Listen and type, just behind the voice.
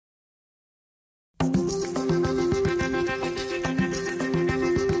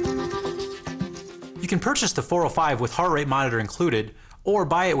can purchase the 405 with heart rate monitor included, or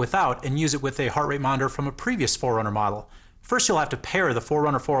buy it without and use it with a heart rate monitor from a previous Forerunner model. First, you'll have to pair the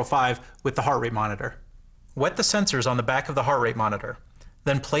Forerunner 405 with the heart rate monitor. Wet the sensors on the back of the heart rate monitor.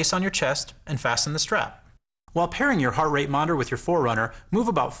 Then place on your chest and fasten the strap. While pairing your heart rate monitor with your Forerunner, move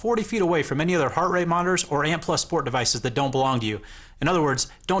about 40 feet away from any other heart rate monitors or ANT+ sport devices that don't belong to you. In other words,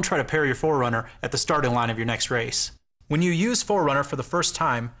 don't try to pair your Forerunner at the starting line of your next race. When you use Forerunner for the first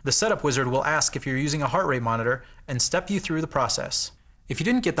time, the setup wizard will ask if you're using a heart rate monitor and step you through the process. If you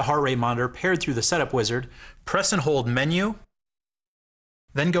didn't get the heart rate monitor paired through the setup wizard, press and hold Menu,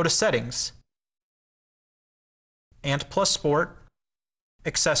 then go to Settings, ANT+ Sport,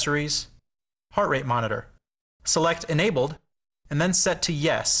 Accessories, Heart Rate Monitor. Select Enabled, and then set to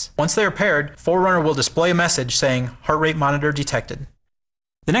Yes. Once they are paired, Forerunner will display a message saying Heart Rate Monitor detected.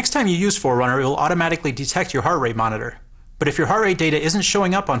 The next time you use Forerunner, it will automatically detect your heart rate monitor. But if your heart rate data isn't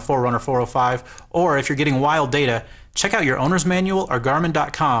showing up on Forerunner 405, or if you're getting wild data, check out your owner's manual or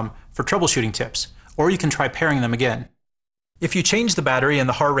Garmin.com for troubleshooting tips, or you can try pairing them again. If you change the battery in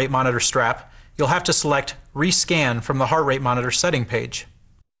the heart rate monitor strap, you'll have to select Rescan from the heart rate monitor setting page.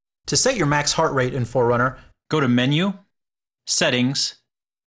 To set your max heart rate in Forerunner, go to Menu, Settings,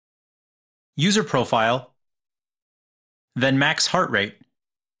 User Profile, then Max Heart Rate.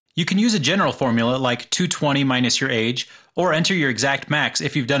 You can use a general formula like 220 minus your age, or enter your exact max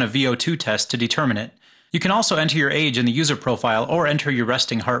if you've done a VO2 test to determine it. You can also enter your age in the user profile or enter your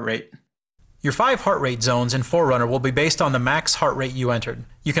resting heart rate. Your 5 heart rate zones in Forerunner will be based on the max heart rate you entered.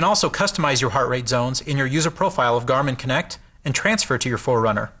 You can also customize your heart rate zones in your user profile of Garmin Connect and transfer to your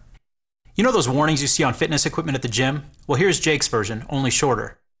Forerunner. You know those warnings you see on fitness equipment at the gym? Well, here's Jake's version, only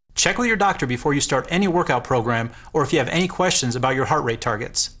shorter. Check with your doctor before you start any workout program or if you have any questions about your heart rate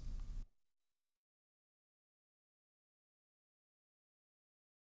targets.